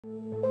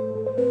Assalamualaikum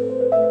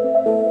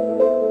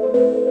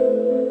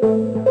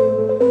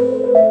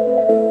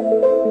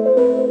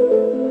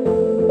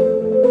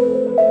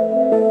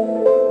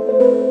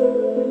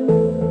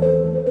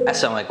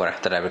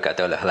warahmatullahi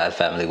wabarakatuh, Halal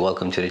family.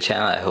 Welcome to the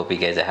channel. I hope you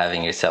guys are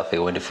having yourself a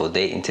wonderful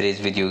day. In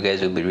today's video,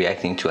 guys, we'll be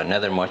reacting to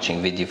another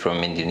marching video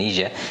from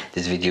Indonesia.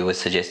 This video was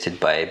suggested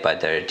by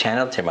their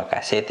channel. Terima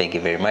kasih. Thank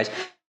you very much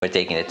for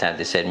taking the time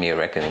to send me a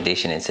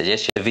recommendation and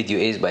suggestion. The video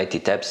is by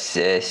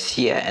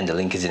Sia, and the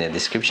link is in the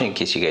description in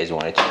case you guys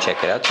wanted to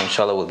check it out. So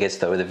inshallah, we'll get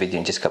started with the video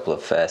in just a couple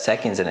of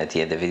seconds, and at the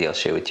end of the video, I'll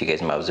share with you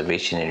guys my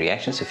observation and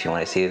reactions. So if you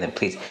want to see it, then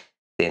please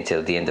stay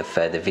until the end of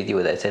the video.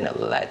 With that said,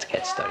 let's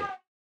get started.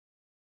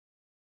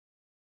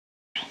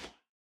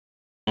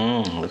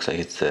 Looks like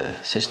it's the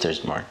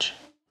Sisters March.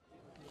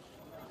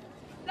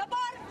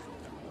 Lapor,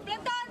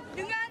 pelontar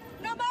dengan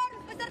nomor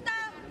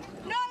peserta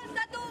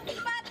 014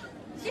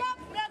 siap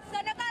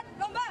melaksanakan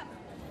lomba.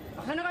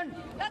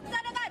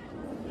 Laksanakan.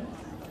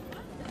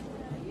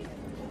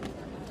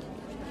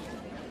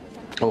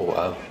 Oh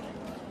wow.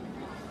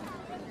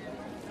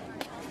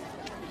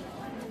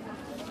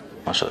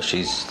 Also,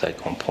 she's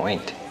like on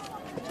point.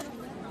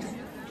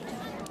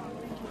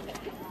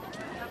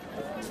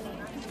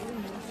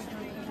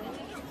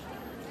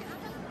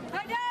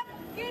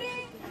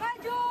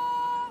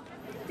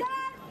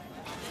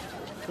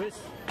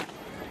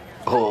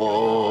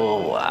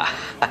 Oh, wow.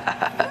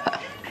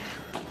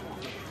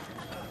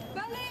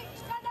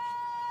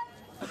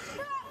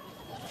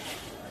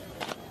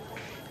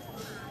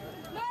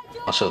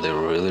 Also, they're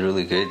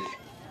really good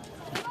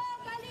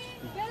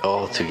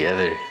all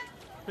together,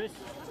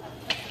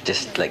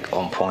 just like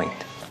on point.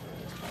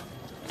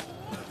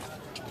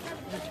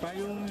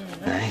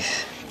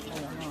 Nice.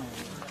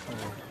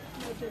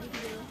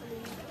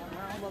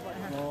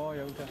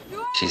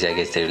 She's, I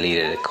guess, their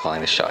leader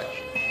calling the shot.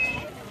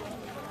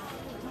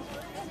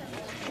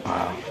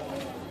 Wow.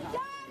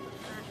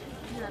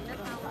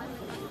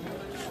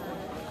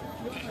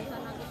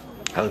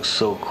 That looks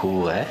so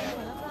cool, eh?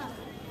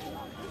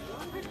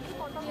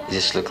 It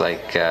just looked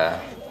like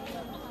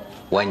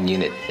one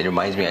unit. It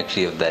reminds me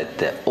actually of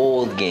that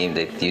old game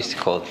that they used to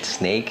call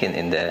Snake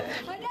in the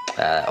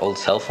old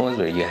cell phones,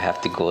 where you have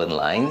to go in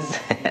lines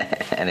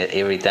and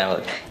every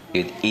time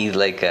you'd eat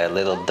like a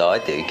little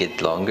dot, it would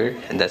get longer,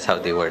 and that's how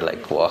they were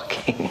like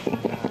walking.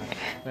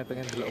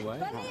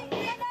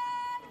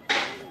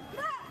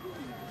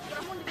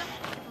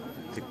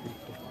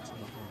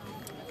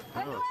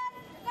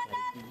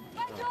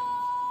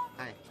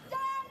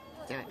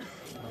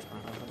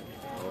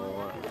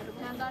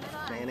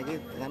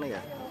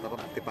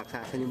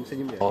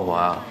 Oh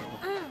wow.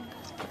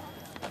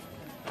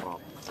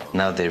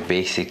 Now they're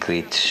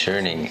basically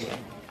turning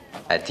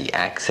at the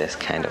axis,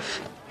 kind of.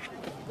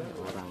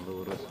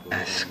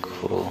 That's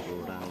cool.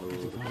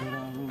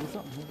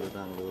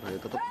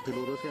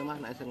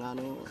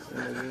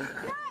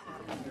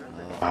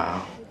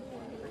 Wow.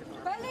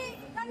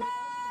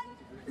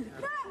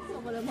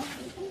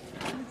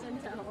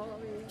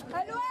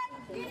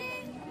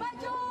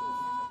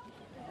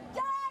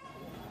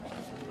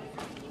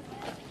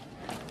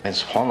 And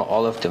subhanAllah,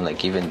 all of them,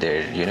 like even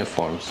their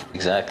uniforms,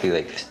 exactly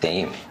like the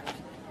same.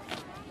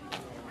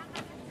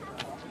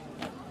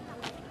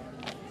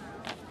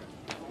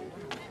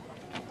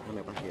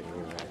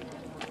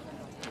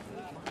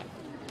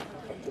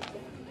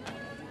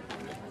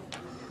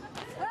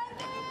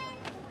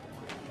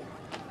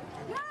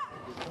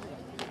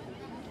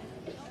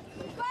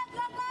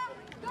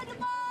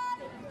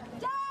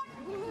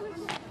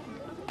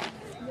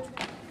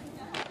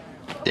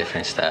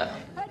 Different style.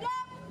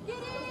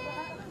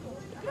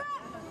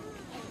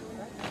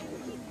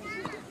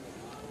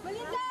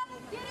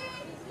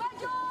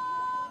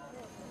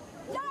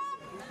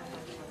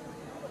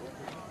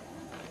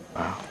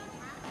 Wow.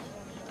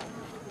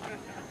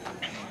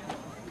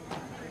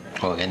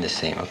 Oh, again the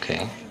same,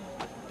 okay.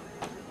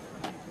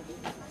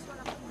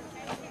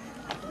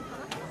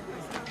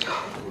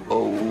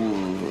 Oh,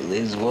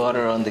 there's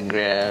water on the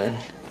ground.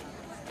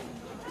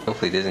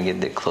 Hopefully it doesn't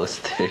get that close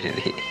to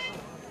it.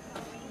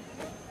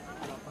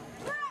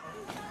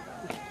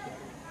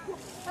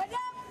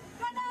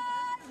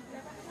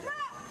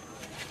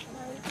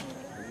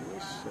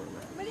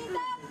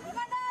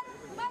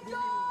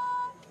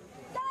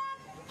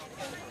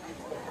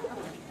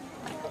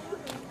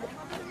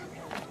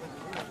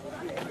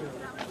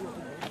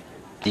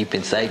 Deep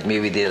inside,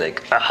 maybe they're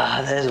like,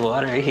 there's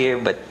water here,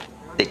 but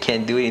they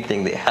can't do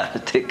anything. They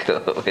have to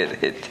go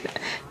with it.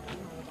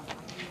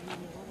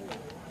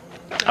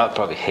 I'd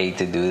probably hate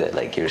to do that.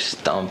 Like you're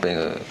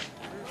stomping,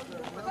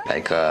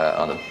 like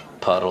on a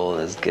puddle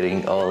that's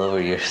getting all over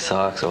your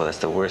socks. Oh, that's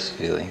the worst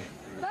feeling.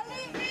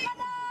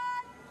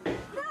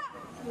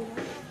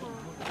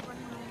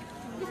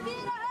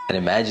 And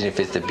imagine if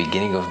it's the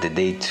beginning of the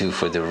day too.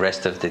 For the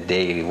rest of the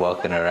day, you're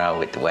walking around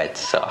with wet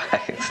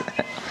socks.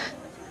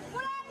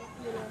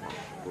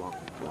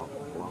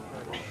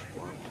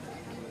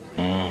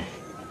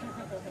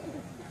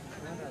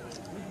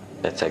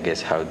 That's, I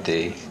guess, how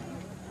they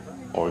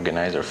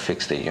organize or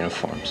fix the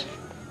uniforms.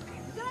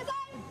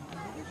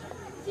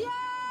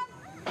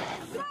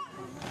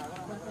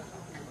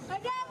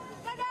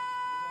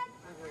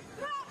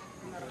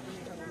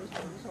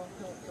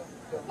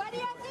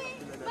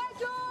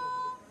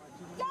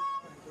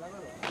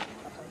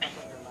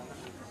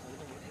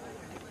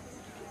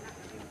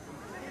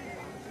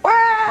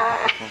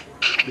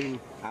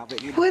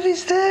 What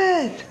is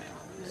that?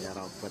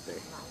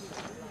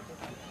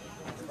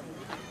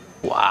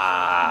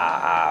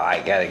 Wow,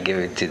 I gotta give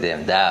it to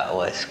them. That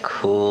was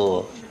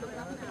cool.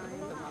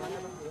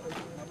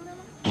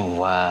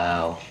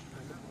 Wow.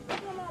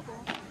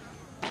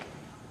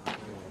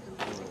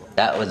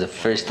 That was the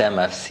first time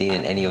I've seen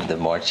in any of the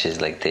marches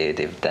like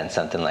they've done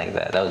something like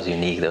that. That was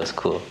unique. That was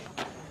cool.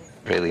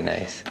 Really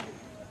nice.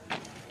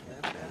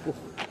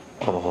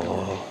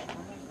 Oh.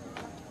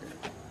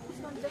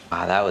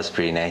 Wow, that was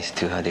pretty nice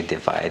too, how they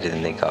divided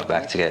and they got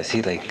back together.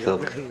 See, like,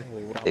 look,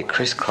 they're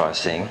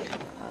crisscrossing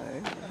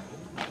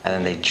and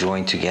then they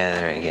join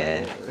together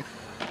again.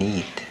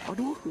 Neat.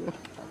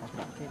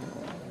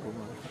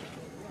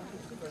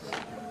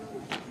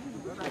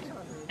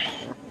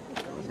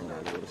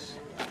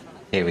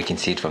 Here we can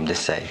see it from this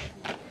side.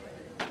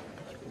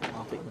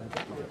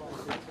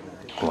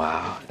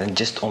 Wow, and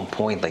just on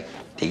point, like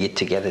they get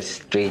together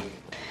straight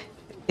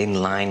in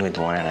line with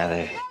one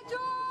another.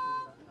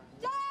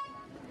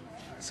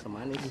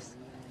 Semanis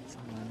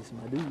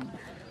madu.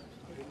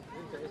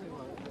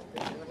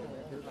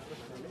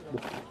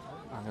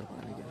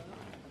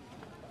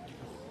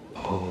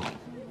 Oh.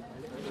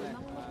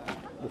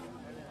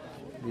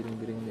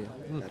 Biring-biring dia.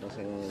 Terus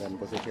yang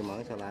posisi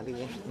mau salali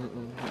ya.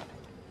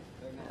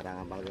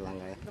 Orang apal gelang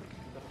ya.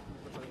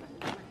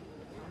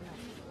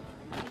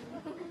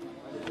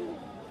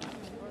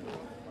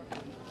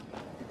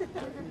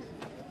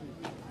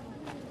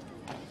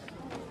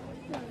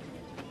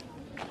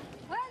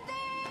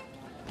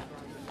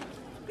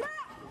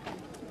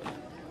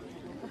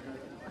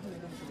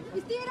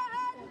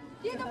 Istirahat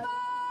di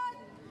tempat.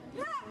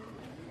 Gerak.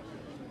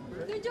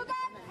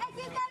 Tunjukkan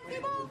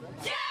eksistensimu.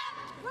 Siap.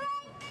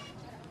 Mulai.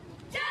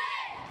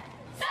 Jetis.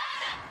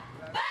 Salah.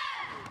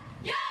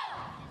 Bantul.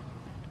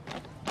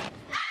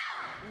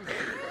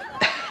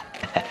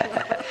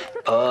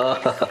 Oh,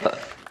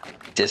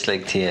 just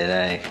like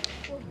TNI.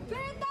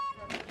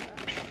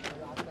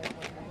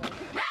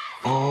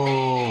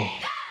 Oh,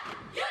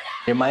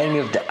 remind me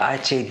of the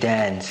Aceh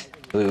dance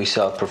where we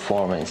saw a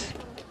performance.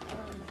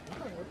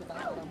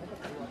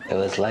 It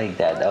was like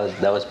that.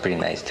 That was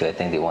pretty nice too. I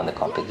think they won the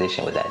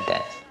competition with that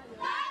dance.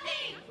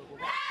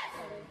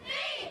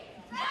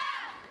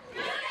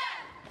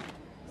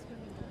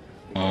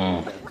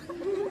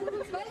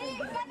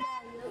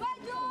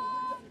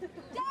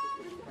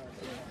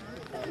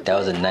 That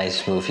was a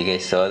nice move. You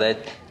guys saw that?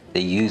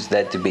 They used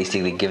that to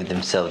basically give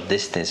themselves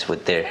distance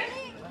with their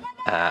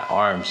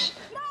arms.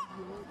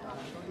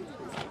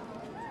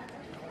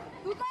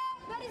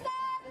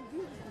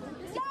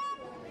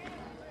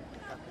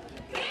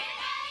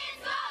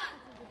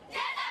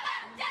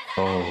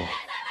 Oh.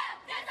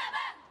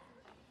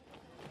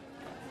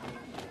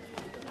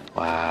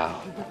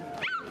 Wow.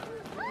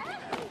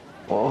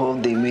 Oh,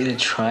 they made a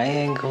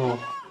triangle.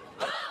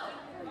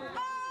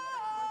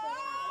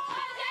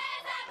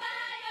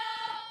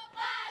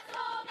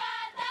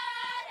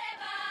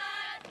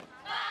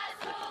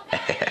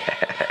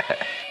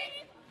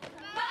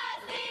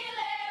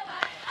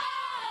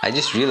 I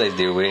just realized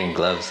they were wearing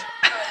gloves.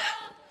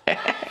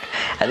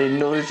 I didn't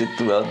notice it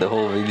throughout the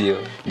whole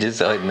video. Just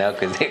saw it now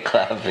because they're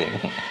clapping.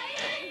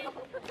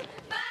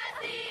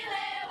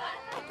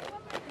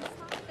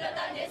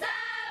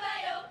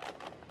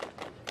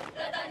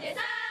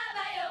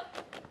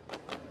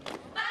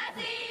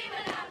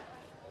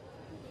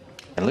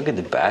 And look at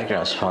the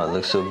background spot. It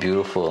looks so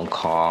beautiful and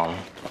calm.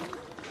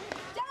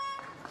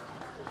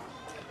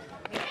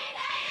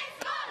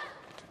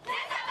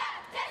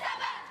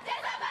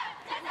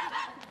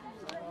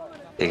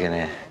 They're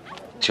gonna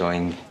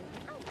join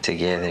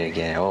together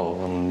again.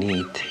 Oh,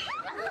 neat.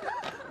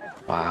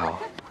 Wow.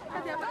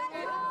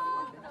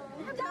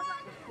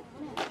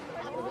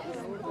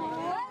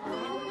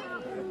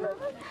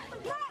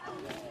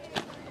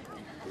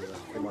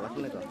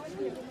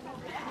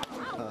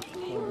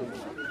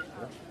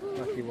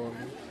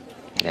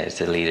 There's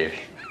the leader.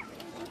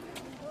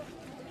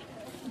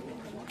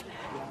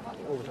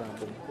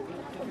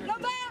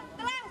 Lomba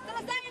telah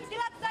selesai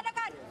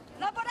dilaksanakan.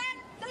 Laporan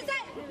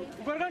selesai.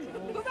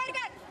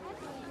 Bubarkan.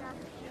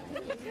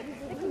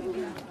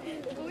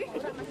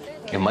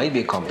 It might be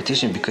a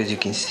competition because you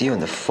can see on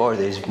the far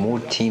there's more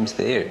teams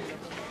there.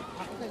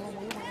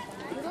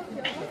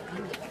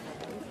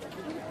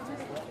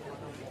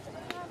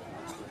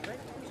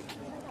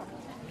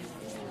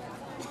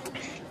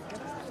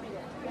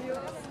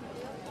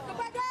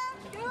 Kepada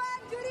Dewan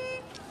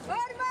Juri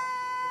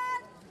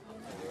hormat.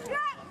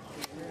 Gerak.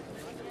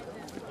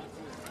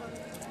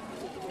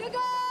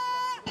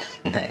 Tegak.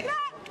 Nice.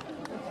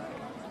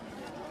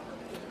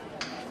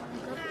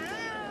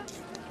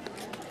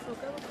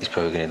 He's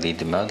probably gonna lead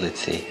them out.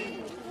 Let's see.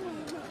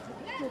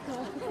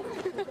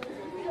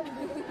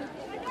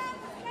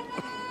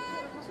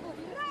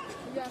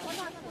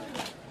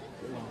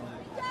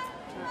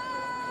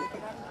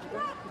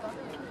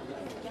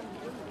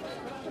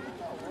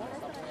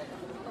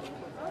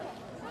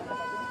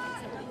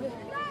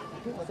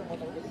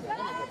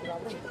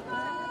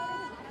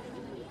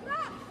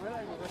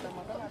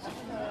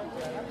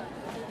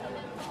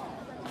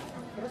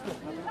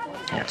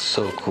 That's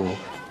so cool.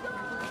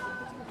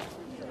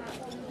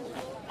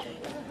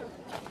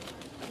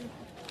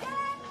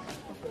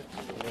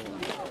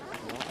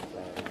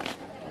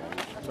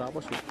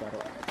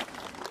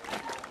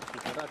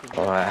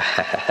 Wow,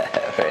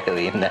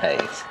 really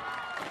nice.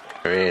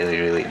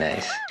 Really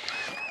nice.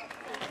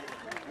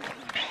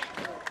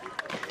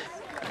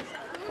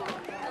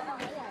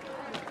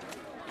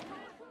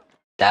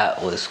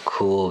 That was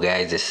cool,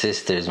 guys. The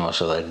sisters,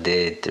 mashallah,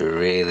 did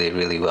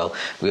really well.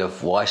 We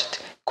have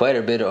watched quite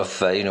a bit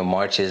of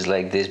marches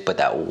like this, but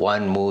that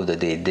one move that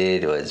they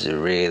did was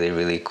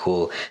really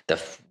cool.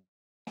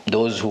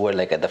 Those who were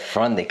like at the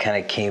front, they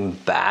kind of came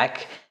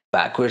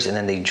backwards and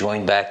then they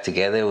joined back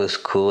together. It was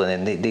cool.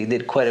 And then they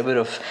did quite a bit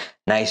of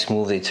nice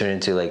move. They turned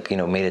into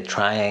made a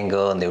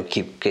triangle, and they would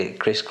keep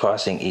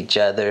crisscrossing each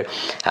other.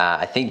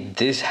 I think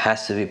this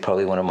has to be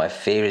probably one of my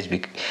favorites,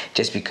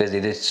 just because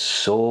they did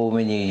so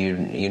many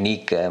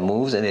unique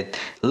moves. And it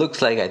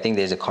looks like, I think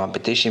there's a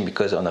competition,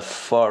 because on the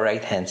far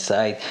right hand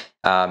side,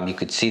 you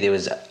could see there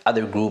was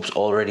other groups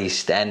already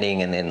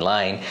standing and in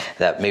line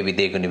that maybe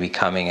they're going to be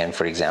coming and,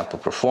 for example,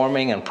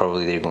 performing, and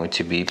probably they're going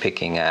to be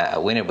picking a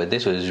winner. But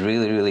this was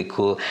really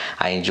cool.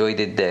 I enjoyed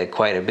it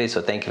quite a bit,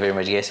 so thank you very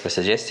much, guys, for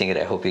suggesting it.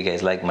 I hope you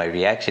guys liked my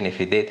reaction. If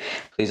you did,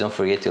 please don't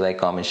forget to like,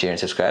 comment, share, and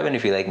subscribe. And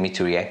if you'd like me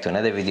to react to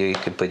another video, you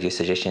can put your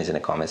suggestions in the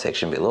comment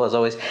section below. As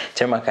always,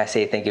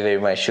 termakasih, thank you very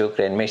much,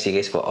 shukran, merci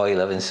guys for all your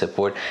love and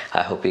support.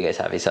 I hope you guys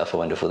have yourself a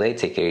wonderful day.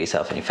 Take care of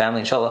yourself and your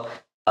family, inshallah.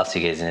 I'll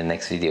see you guys in the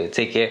next video.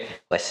 Take care.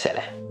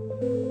 Wassalam.